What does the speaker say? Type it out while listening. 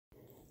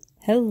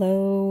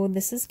Hello,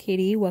 this is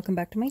Katie. Welcome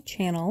back to my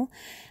channel.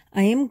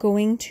 I am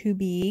going to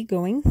be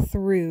going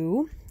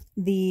through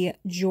the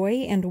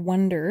Joy and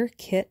Wonder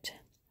kit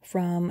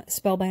from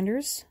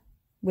Spellbinders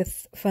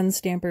with Fun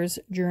Stampers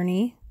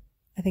Journey.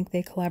 I think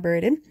they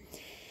collaborated.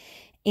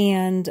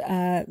 And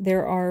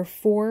there are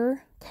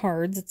 4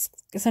 cards. It's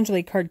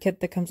essentially a card kit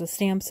that comes with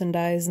stamps and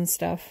dies and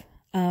stuff.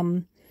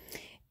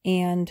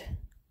 And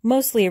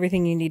mostly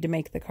everything you need to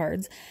make the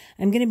cards.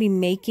 I'm going to be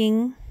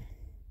making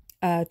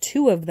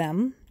 2 of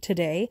them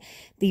today.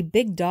 The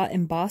big dot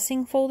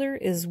embossing folder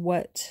is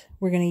what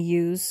we're going to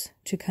use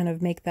to kind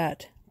of make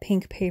that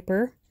pink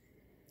paper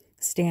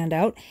stand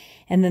out.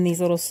 And then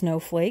these little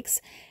snowflakes.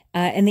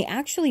 And they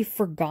actually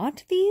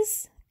forgot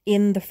these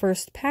in the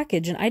first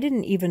package, and I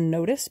didn't even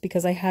notice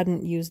because I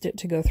hadn't used it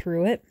to go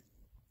through it.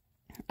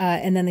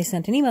 And then they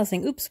sent an email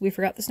saying, oops, we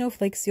forgot the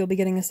snowflakes. You'll be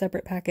getting a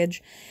separate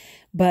package.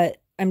 But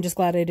I'm just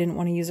glad I didn't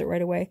want to use it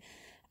right away.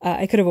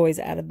 I could have always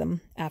added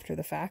them after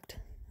the fact,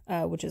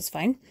 which is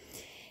fine.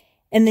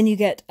 And then you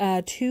get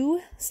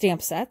 2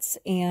 stamp sets,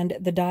 and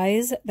the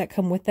dies that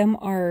come with them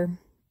are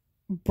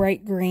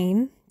bright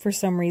green for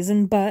some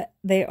reason, but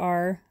they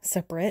are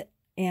separate,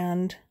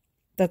 and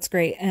that's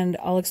great. And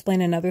I'll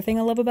explain another thing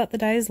I love about the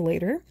dies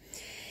later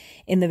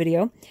in the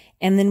video.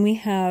 And then we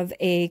have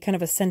a kind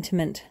of a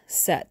sentiment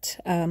set,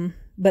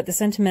 but the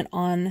sentiment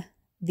on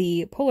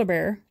the polar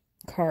bear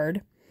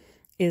card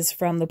is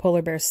from the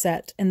polar bear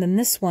set, and then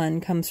this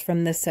one comes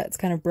from this set. It's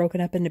kind of broken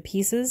up into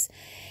pieces,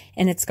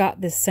 and it's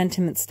got this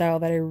sentiment style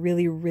that I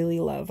really, really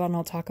love, and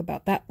I'll talk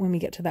about that when we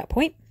get to that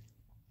point.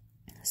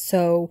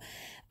 So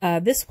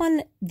this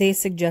one, they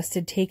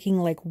suggested taking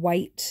like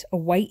a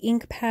white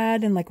ink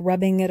pad and like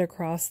rubbing it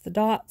across the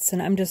dots,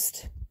 and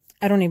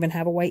I don't even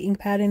have a white ink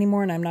pad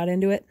anymore, and I'm not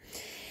into it.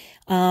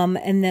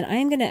 And then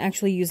I'm going to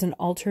actually use an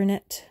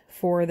alternate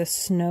for the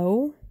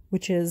snow,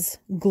 which is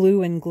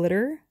glue and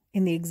glitter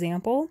in the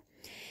example.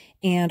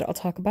 And I'll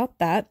talk about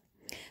that.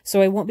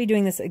 So I won't be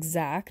doing this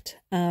exact.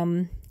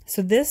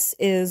 So this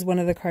is one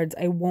of the cards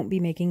I won't be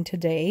making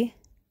today,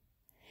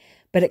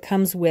 but it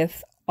comes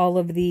with all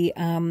of the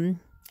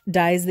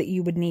dies that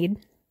you would need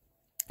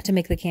to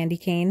make the candy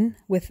cane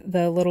with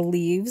the little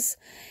leaves.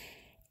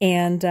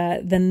 And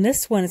then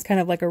this one is kind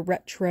of like a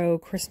retro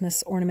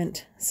Christmas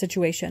ornament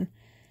situation.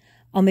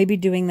 I'll maybe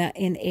doing that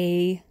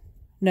in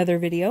another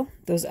video,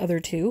 those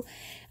other 2.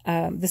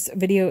 This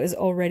video is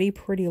already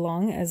pretty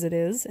long as it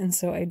is, and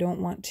so I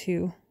don't want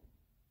to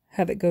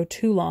have it go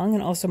too long,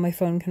 and also my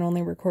phone can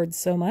only record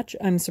so much.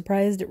 I'm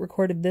surprised it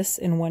recorded this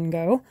in one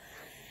go,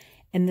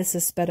 and this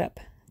is sped up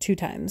 2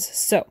 times.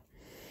 So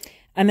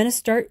I'm going to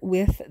start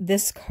with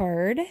this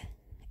card,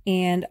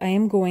 and I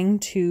am going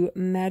to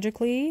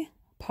magically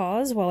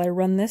pause while I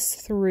run this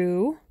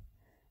through,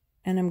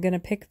 and I'm going to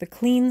pick the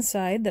clean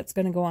side that's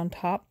going to go on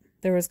top.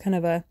 There was kind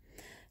of a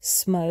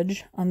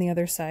smudge on the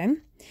other side.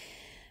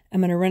 I'm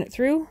going to run it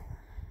through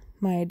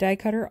my die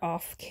cutter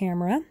off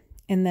camera,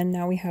 and then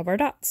now we have our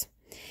dots.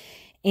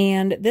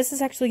 And this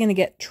is actually going to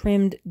get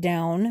trimmed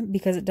down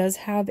because it does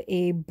have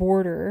a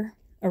border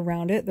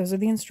around it. Those are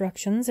the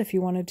instructions if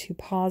you wanted to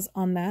pause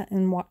on that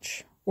and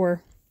watch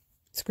or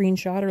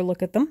screenshot or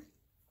look at them.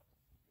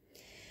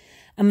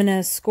 I'm going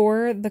to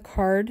score the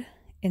card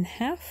in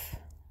half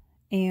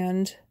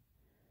and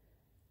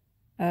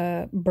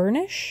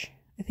burnish.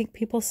 I think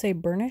people say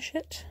burnish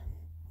it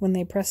when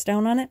they press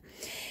down on it.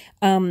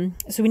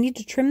 So we need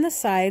to trim the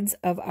sides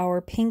of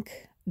our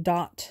pink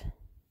dot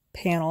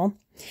panel.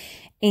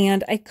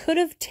 And I could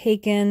have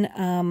taken,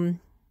 I'm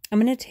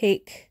going to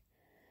take,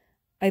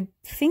 I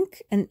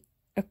think,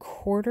 a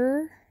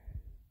quarter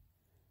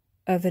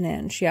of an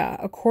inch. Yeah,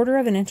 a quarter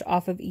of an inch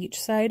off of each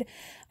side.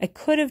 I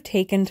could have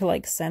taken, to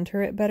like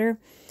center it better,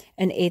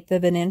 1/8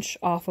 of an inch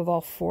off of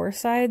all 4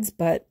 sides,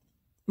 but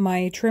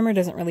my trimmer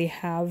doesn't really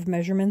have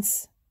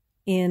measurements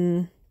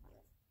in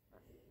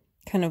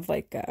kind of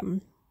like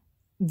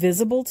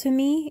visible to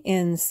me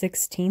in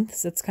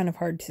 1/16. It's kind of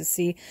hard to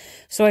see,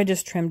 so I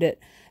just trimmed it.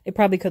 It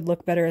probably could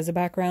look better as a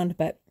background,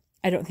 but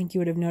I don't think you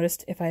would have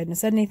noticed if I hadn't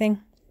said anything.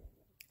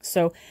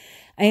 So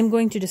I am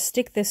going to just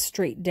stick this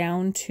straight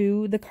down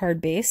to the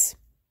card base.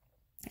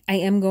 I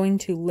am going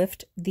to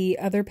lift the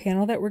other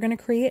panel that we're going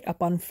to create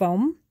up on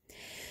foam.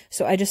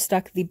 So I just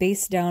stuck the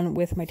base down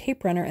with my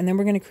tape runner, and then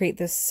we're going to create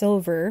this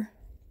silver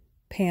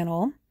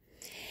panel.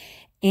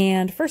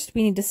 And first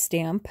we need to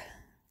stamp,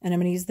 and I'm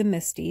going to use the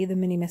Misty, the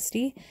Mini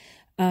Misty.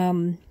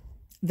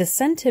 The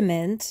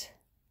sentiment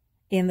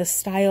and the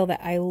style that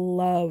I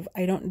love,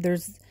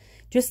 there's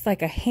just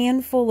like a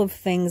handful of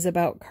things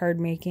about card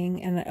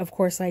making, and of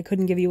course I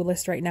couldn't give you a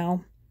list right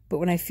now, but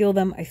when I feel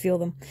them, I feel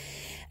them.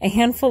 A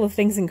handful of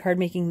things in card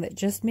making that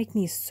just make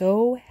me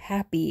so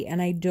happy,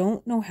 and I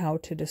don't know how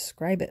to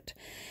describe it.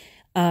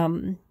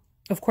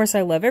 Of course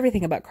I love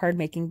everything about card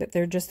making, but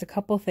there are just a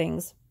couple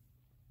things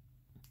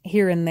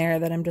here and there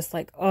that I'm just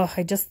like, oh,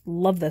 I just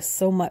love this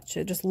so much.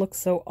 It just looks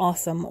so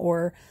awesome,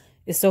 or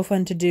is so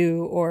fun to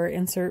do, or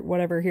insert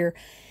whatever here.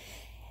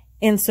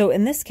 And so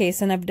in this case,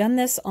 and I've done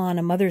this on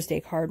a Mother's Day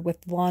card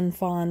with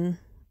L'Enfant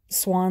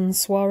Swan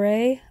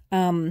Soiree,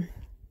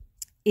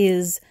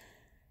 is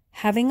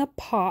having a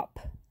pop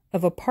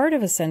of a part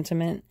of a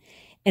sentiment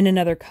in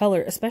another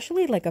color,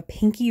 especially like a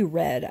pinky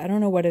red. I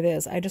don't know what it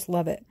is. I just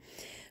love it.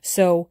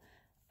 So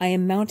I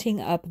am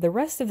mounting up the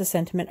rest of the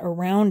sentiment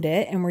around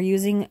it, and we're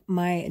using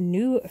my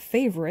new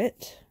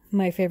favorite,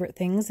 my favorite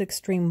things,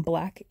 Extreme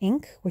Black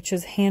ink, which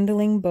is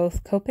handling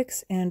both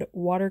Copics and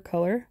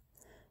watercolor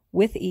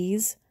with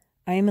ease.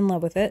 I am in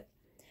love with it.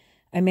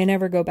 I may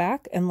never go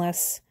back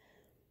unless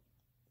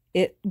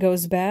it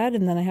goes bad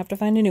and then I have to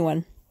find a new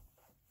one.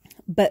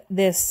 But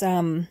this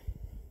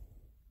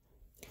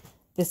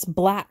this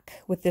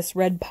black with this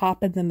red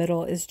pop in the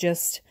middle is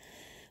just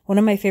one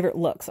of my favorite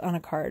looks on a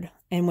card.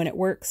 And when it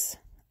works,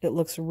 it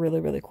looks really,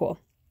 really cool.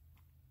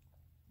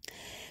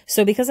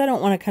 So because I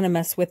don't want to kind of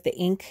mess with the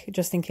ink,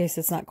 just in case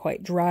it's not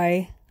quite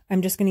dry,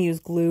 I'm just going to use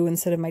glue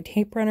instead of my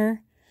tape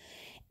runner.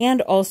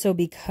 And also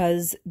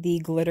because the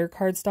glitter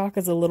cardstock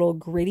is a little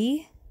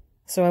gritty,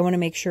 so I want to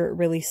make sure it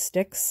really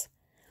sticks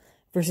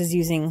versus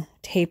using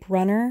tape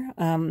runner.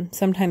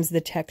 Sometimes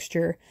the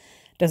texture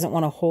doesn't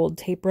want to hold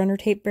tape runner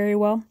tape very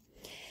well.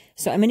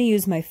 So I'm going to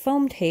use my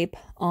foam tape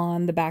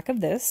on the back of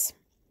this,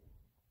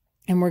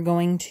 and we're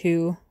going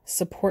to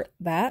support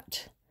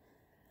that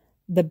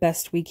the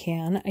best we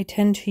can. I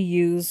tend to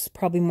use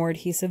probably more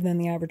adhesive than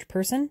the average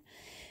person.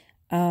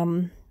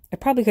 I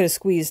probably could have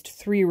squeezed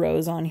 3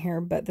 rows on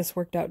here, but this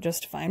worked out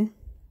just fine.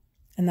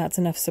 And that's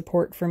enough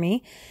support for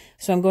me.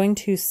 So I'm going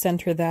to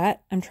center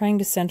that. I'm trying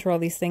to center all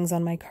these things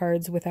on my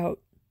cards without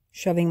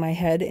shoving my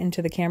head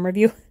into the camera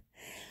view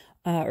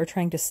or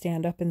trying to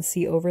stand up and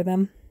see over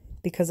them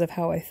because of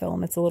how I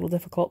film. It's a little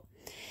difficult.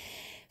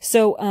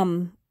 So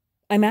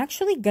I'm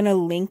actually going to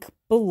link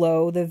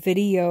below the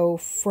video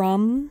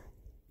from,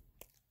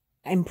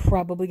 I'm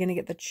probably going to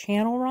get the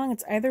channel wrong.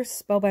 It's either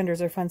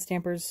Spellbinders or Fun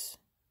Stampers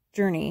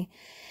Journey,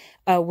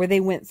 where they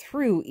went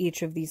through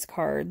each of these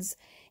cards.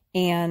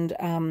 And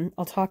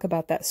I'll talk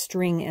about that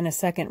string in a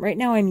second. Right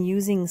now I'm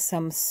using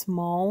some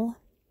small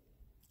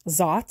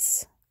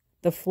Zots,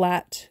 the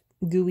flat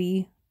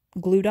gooey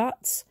glue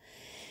dots.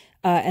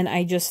 And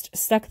I just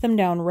stuck them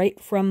down right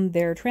from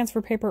their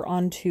transfer paper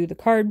onto the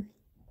card.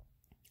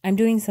 I'm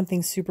doing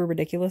something super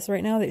ridiculous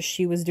right now that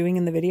she was doing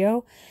in the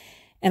video.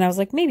 And I was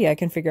like, maybe I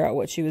can figure out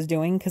what she was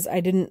doing, because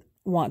I didn't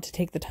want to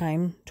take the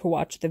time to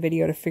watch the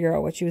video to figure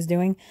out what she was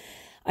doing.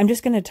 I'm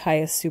just going to tie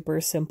a super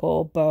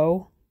simple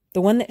bow. The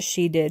one that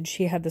she did,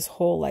 she had this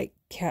whole like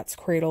cat's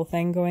cradle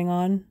thing going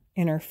on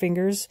in her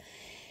fingers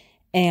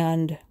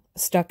and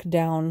stuck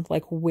down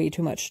like way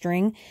too much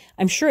string.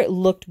 I'm sure it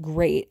looked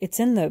great. It's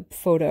in the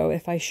photo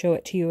if I show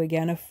it to you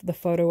again, of the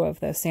photo of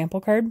the sample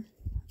card.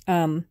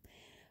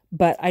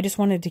 But I just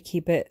wanted to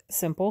keep it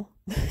simple.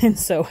 And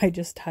so I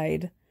just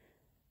tied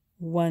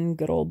one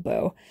good old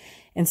bow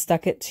and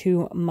stuck it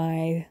to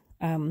my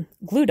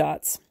glue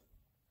dots.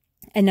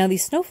 And now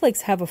these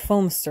snowflakes have a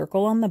foam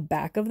circle on the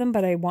back of them,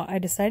 but I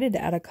decided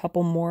to add a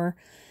couple more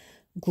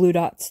glue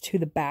dots to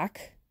the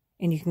back,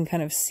 and you can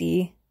kind of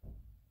see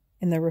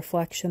in the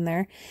reflection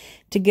there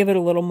to give it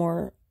a little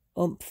more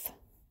oomph,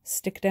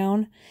 stick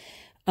down.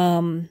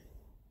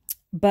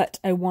 But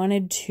I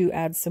wanted to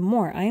add some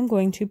more. I am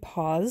going to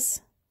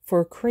pause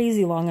for a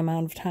crazy long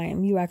amount of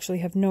time. You actually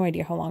have no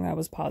idea how long I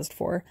was paused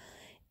for.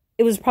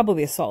 It was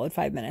probably a solid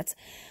 5 minutes.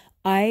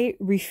 I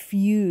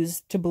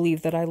refuse to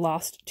believe that I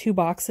lost 2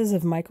 boxes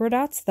of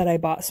microdots that I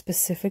bought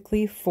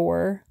specifically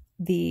for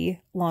the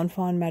Lawn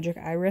Fawn Magic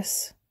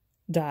Iris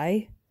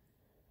die.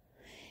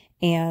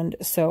 And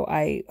so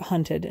I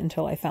hunted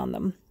until I found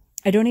them.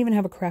 I don't even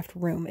have a craft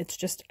room. It's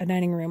just a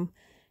dining room.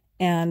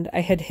 And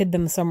I had hid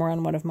them somewhere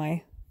on one of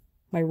my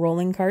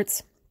rolling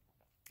carts.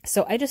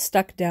 So I just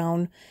stuck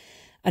down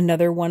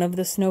another one of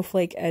the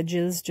snowflake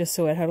edges just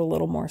so it had a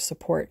little more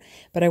support.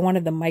 But I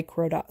wanted the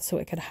microdot so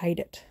it could hide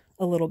it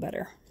a little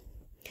better.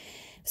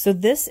 So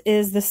this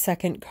is the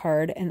second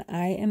card, and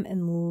I am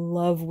in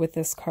love with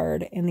this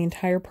card and the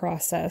entire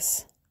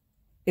process.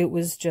 It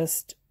was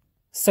just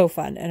so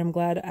fun, and I'm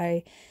glad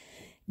I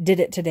did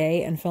it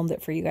today and filmed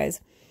it for you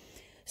guys.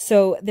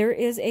 So there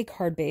is a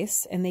card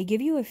base, and they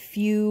give you a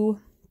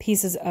few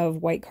pieces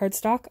of white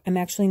cardstock. I'm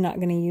actually not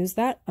going to use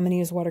that. I'm going to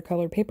use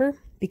watercolor paper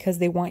because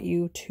they want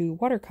you to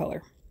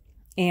watercolor.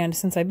 And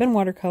since I've been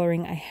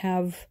watercoloring, I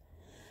have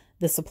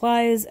the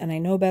supplies and I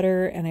know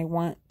better, and I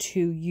want to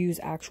use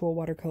actual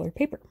watercolor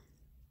paper.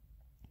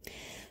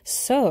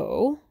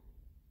 So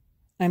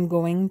I'm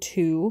going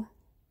to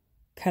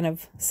kind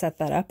of set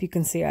that up. You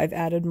can see I've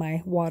added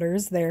my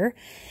waters there.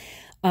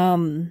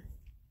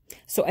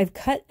 So I've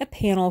cut a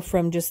panel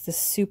from just the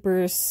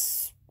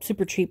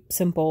super cheap,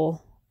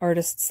 simple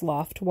Artist's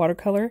Loft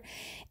watercolor.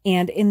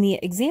 And in the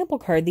example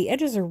card, the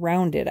edges are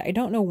rounded. I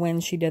don't know when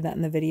she did that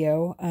in the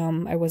video.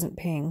 I wasn't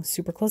paying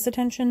super close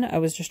attention. I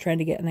was just trying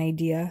to get an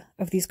idea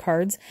of these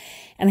cards.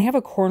 And I have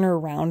a corner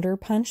rounder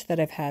punch that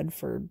I've had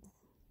for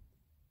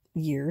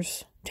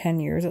years, 10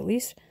 years at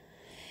least,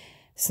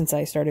 since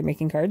I started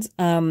making cards.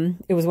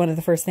 It was one of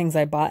the first things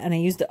I bought, and I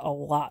used it a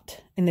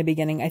lot in the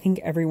beginning. I think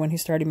everyone who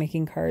started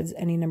making cards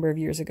any number of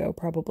years ago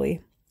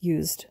probably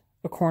used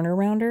a corner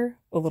rounder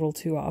a little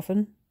too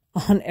often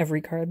on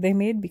every card they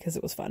made because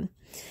it was fun.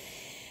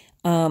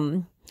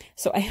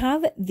 So I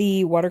have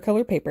the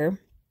watercolor paper.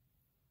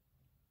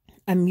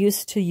 I'm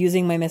used to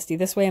using my Misty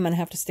this way. I'm going to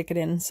have to stick it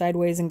in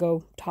sideways and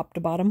go top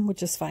to bottom,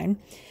 which is fine.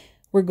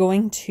 We're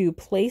going to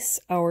place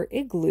our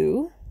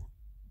igloo.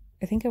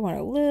 I think I want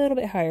it a little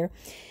bit higher.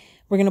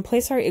 We're going to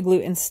place our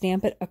igloo and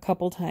stamp it a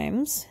couple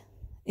times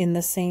in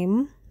the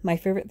same, my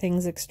favorite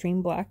things,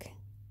 Extreme Black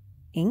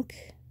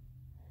ink,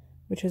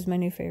 which is my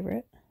new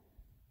favorite.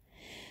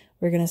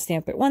 We're going to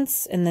stamp it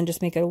once and then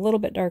just make it a little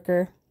bit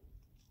darker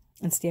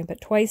and stamp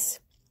it twice.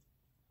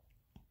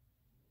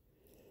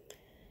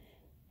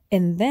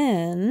 And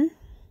then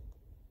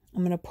I'm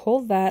going to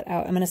pull that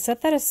out. I'm going to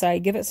set that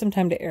aside, give it some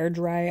time to air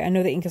dry. I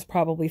know the ink is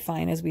probably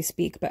fine as we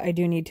speak, but I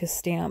do need to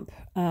stamp.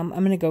 I'm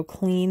going to go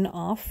clean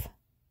off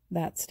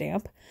that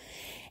stamp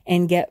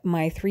and get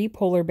my 3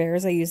 polar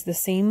bears. I use the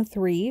same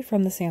 3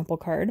 from the sample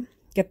card.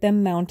 Get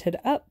them mounted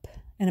up.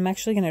 And I'm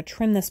actually going to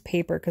trim this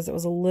paper because it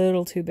was a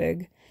little too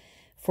big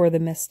for the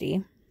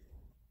Misty.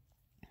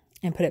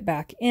 And put it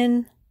back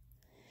in.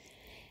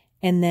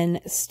 And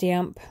then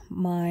stamp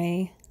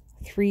my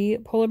 3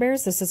 polar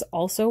bears. This is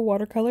also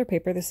watercolor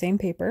paper, the same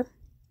paper.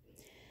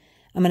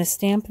 I'm going to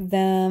stamp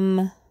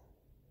them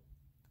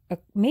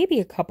maybe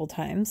a couple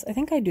times. I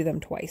think I do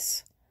them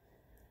twice,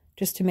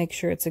 just to make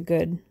sure it's a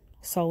good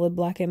solid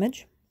black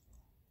image.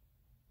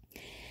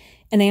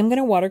 And I am going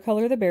to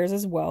watercolor the bears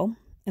as well,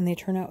 and they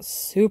turn out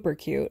super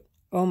cute.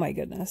 Oh my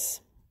goodness,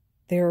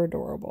 they're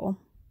adorable.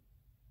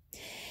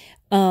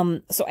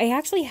 So I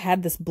actually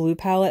had this blue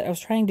palette. I was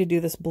trying to do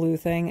this blue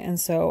thing, and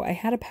so I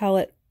had a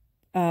palette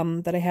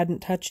that I hadn't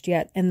touched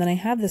yet. And then I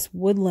have this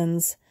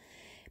Woodlands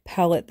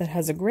palette that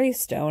has a gray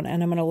stone,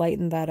 and I'm going to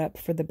lighten that up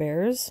for the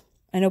bears.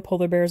 I know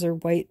polar bears are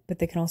white, but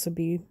they can also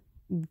be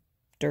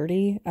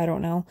dirty. I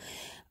don't know.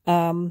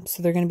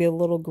 So they're going to be a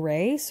little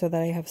gray so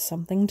that I have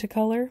something to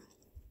color,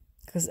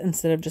 because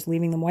instead of just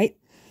leaving them white.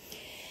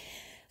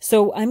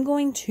 So I'm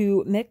going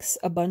to mix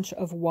a bunch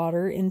of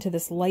water into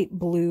this light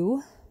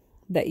blue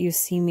that you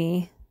see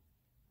me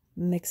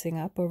mixing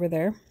up over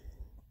there.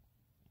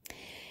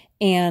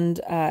 And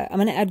I'm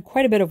going to add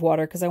quite a bit of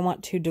water because I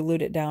want to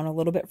dilute it down a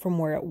little bit from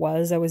where it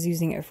was. I was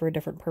using it for a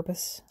different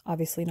purpose.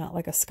 Obviously not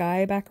like a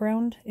sky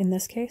background in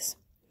this case.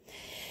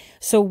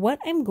 So what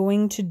I'm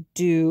going to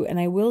do, and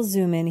I will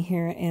zoom in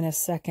here in a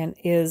second,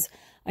 is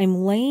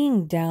I'm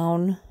laying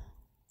down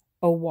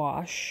a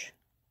wash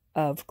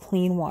of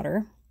clean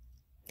water.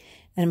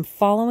 And I'm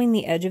following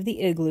the edge of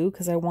the igloo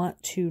because I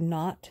want to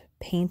not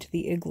paint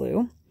the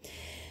igloo.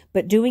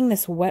 But doing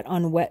this wet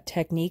on wet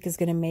technique is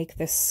going to make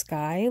this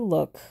sky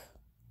look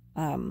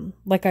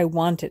like I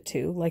want it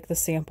to, like the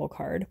sample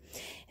card.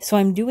 So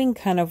I'm doing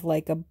kind of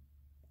like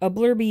a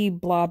blurby,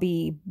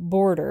 blobby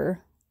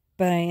border,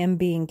 but I am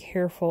being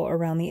careful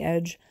around the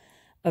edge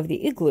of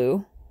the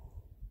igloo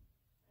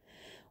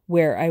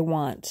where I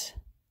want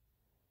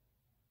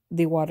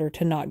the water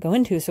to not go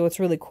into. So what's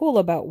really cool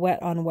about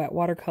wet on wet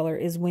watercolor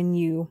is when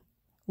you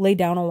lay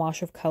down a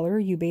wash of color,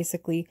 you're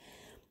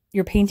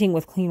painting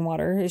with clean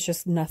water. It's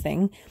just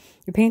nothing.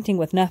 You're painting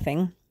with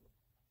nothing.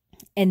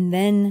 And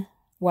then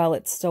while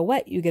it's still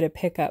wet, you get to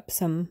pick up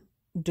some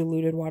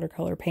diluted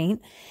watercolor paint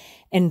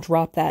and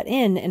drop that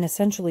in and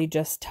essentially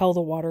just tell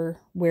the water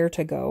where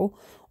to go,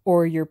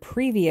 or your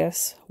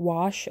previous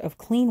wash of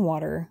clean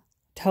water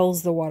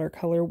tells the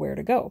watercolor where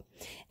to go.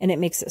 And it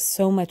makes it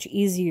so much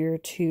easier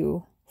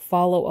to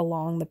follow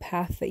along the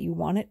path that you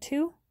want it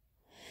to,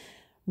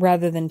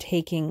 rather than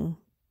taking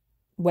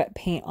wet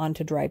paint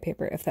onto dry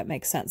paper, if that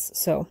makes sense.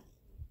 So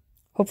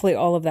hopefully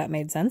all of that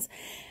made sense.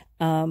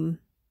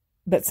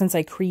 But since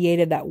I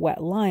created that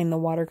wet line, the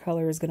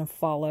watercolor is going to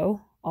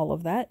follow all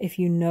of that. If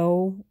you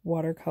know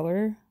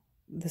watercolor,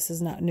 this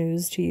is not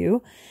news to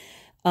you.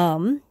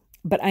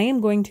 But I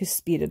am going to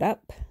speed it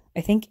up.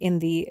 I think in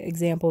the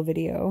example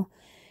video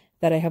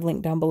that I have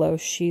linked down below,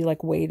 she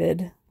like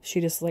waited. She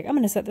just like, I'm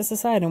going to set this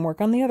aside and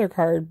work on the other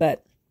card,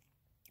 but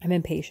I'm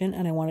impatient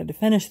and I wanted to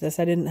finish this.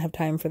 I didn't have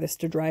time for this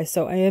to dry,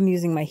 so I am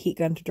using my heat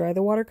gun to dry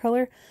the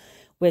watercolor,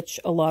 which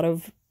a lot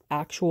of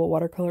actual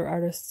watercolor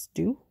artists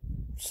do,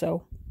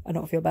 so I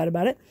don't feel bad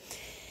about it.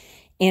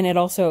 And it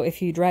also,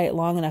 if you dry it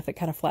long enough, it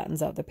kind of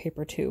flattens out the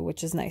paper too,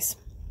 which is nice.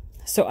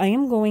 So I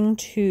am going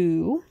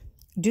to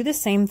do the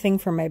same thing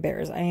for my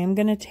bears. I am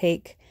going to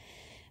take,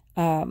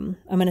 I'm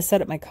going to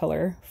set up my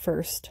color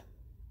first,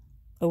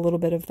 a little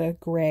bit of the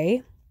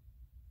gray,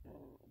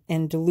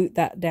 and dilute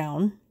that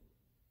down.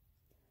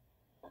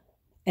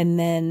 And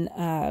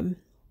then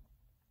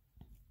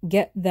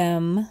get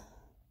them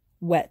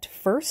wet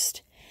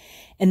first,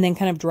 and then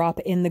kind of drop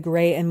in the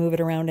gray and move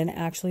it around, and it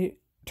actually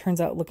turns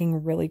out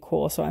looking really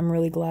cool. So I'm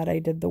really glad I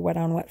did the wet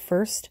on wet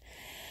first.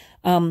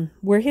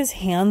 Where his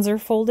hands are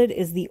folded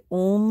is the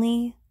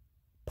only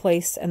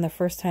place and the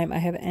first time I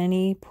have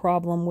any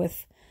problem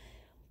with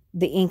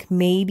the ink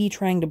maybe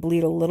trying to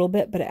bleed a little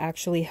bit, but it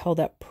actually held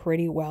up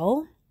pretty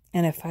well.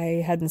 And if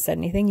I hadn't said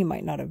anything, you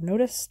might not have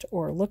noticed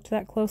or looked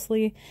that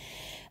closely.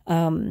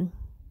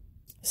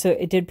 So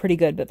it did pretty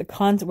good, but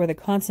where the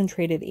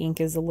concentrated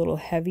ink is a little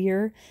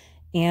heavier,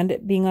 and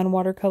it being on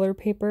watercolor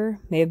paper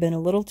may have been a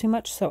little too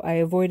much, so I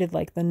avoided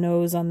like the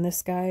nose on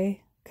this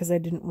guy because I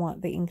didn't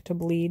want the ink to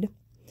bleed.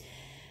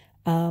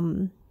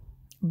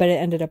 But it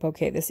ended up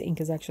okay. This ink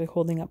is actually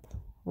holding up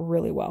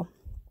really well.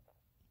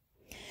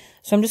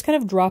 So I'm just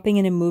kind of dropping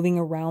in and moving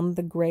around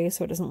the gray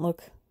so it doesn't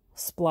look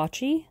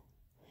splotchy.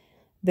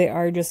 They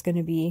are just going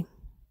to be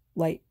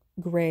light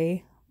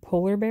gray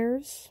polar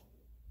bears.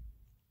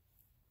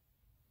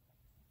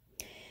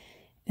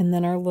 And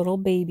then our little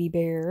baby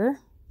bear.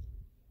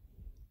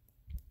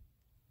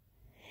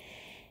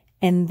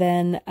 And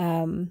then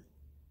I'm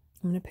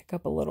going to pick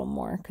up a little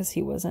more because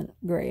he wasn't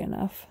gray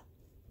enough.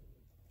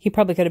 He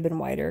probably could have been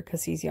whiter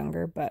because he's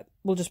younger, but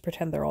we'll just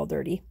pretend they're all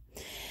dirty.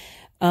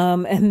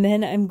 And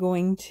then I'm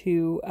going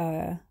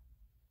to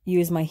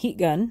use my heat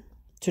gun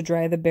to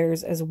dry the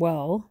bears as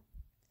well.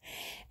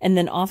 And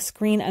then off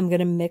screen, I'm going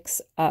to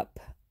mix up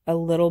a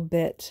little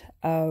bit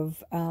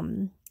of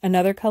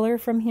another color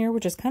from here,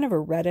 which is kind of a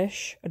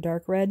reddish, a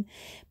dark red,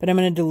 but I'm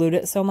going to dilute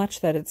it so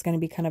much that it's going to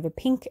be kind of a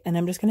pink. And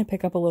I'm just going to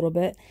pick up a little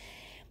bit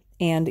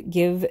and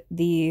give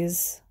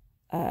these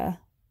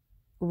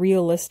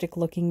realistic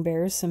looking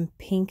bears some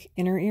pink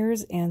inner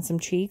ears and some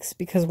cheeks,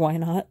 because why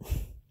not?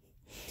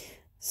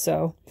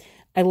 So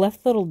I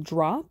left little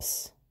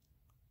drops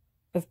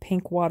of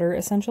pink water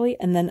essentially,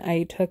 and then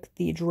I took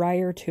the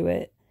dryer to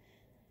it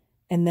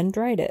and then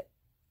dried it.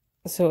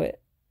 So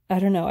I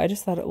don't know, I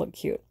just thought it looked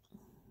cute.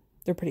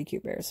 They're pretty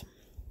cute bears.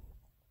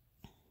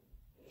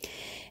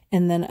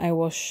 And then I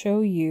will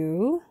show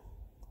you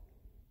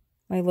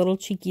my little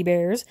cheeky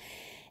bears.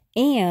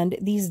 And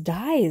these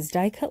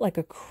die cut like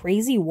a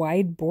crazy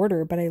wide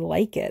border, but I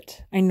like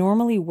it. I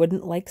normally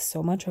wouldn't like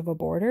so much of a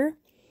border,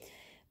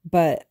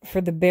 but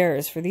for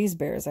these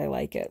bears, I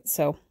like it.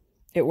 So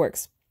it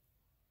works.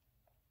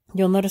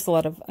 You'll notice a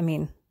lot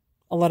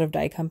of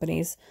dye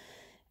companies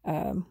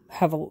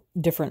have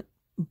different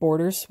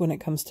borders when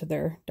it comes to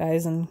their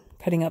dyes and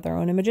cutting out their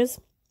own images.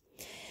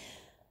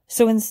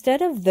 So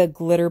instead of the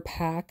glitter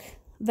pack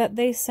that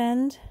they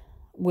send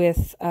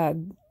with,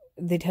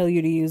 they tell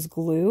you to use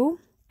glue,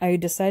 I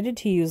decided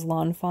to use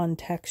Lawn Fawn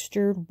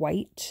textured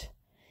white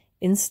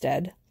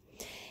instead.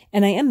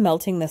 And I am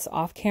melting this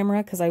off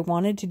camera because I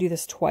wanted to do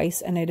this twice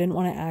and I didn't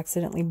want to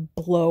accidentally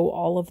blow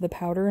all of the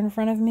powder in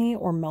front of me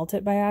or melt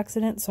it by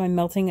accident. So I'm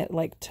melting it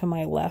like to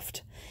my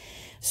left.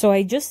 So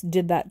I just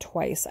did that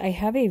twice. I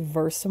have a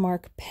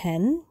Versamark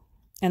pen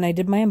and I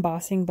did my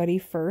embossing buddy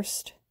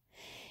first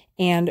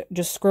and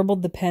just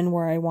scribbled the pen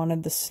where I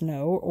wanted the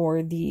snow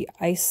or the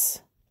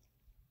ice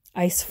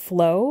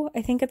flow,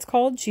 I think it's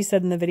called. She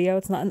said in the video,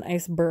 it's not an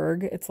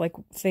iceberg. It's like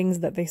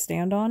things that they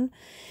stand on.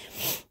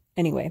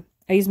 Anyway,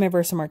 I used my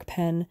Versamark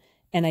pen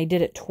and I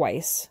did it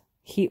twice.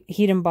 Heat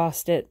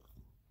embossed it,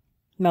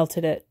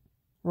 melted it,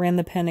 ran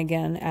the pen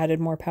again, added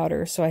more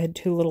powder. So I had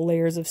 2 little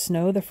layers of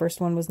snow. The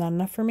first one was not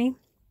enough for me.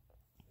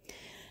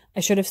 I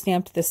should have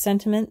stamped this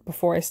sentiment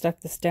before I stuck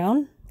this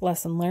down.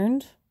 Lesson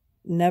learned.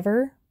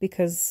 Never,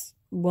 because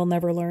we'll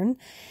never learn.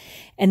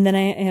 And then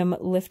I am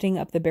lifting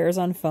up the bears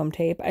on foam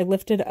tape. I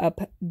lifted up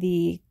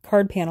the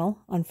card panel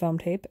on foam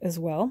tape as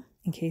well,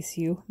 in case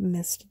you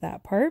missed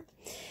that part.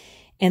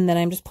 And then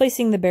I'm just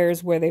placing the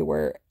bears where they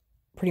were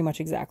pretty much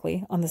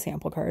exactly on the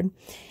sample card.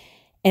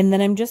 And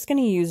then I'm just going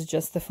to use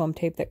just the foam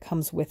tape that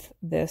comes with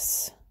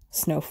this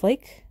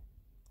snowflake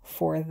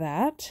for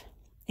that.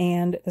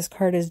 And this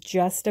card is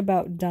just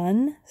about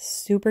done.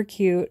 Super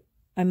cute.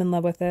 I'm in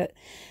love with it.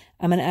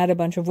 I'm going to add a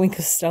bunch of Wink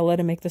of Stella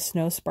to make the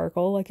snow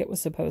sparkle like it was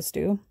supposed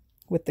to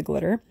with the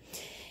glitter.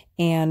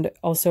 And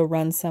also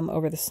run some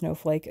over the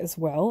snowflake as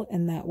well.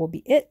 And that will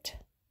be it.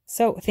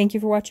 So thank you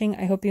for watching.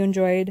 I hope you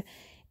enjoyed.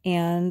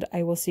 And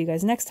I will see you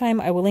guys next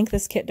time. I will link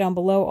this kit down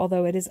below,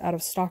 although it is out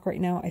of stock right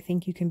now. I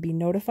think you can be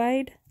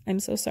notified. I'm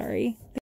so sorry.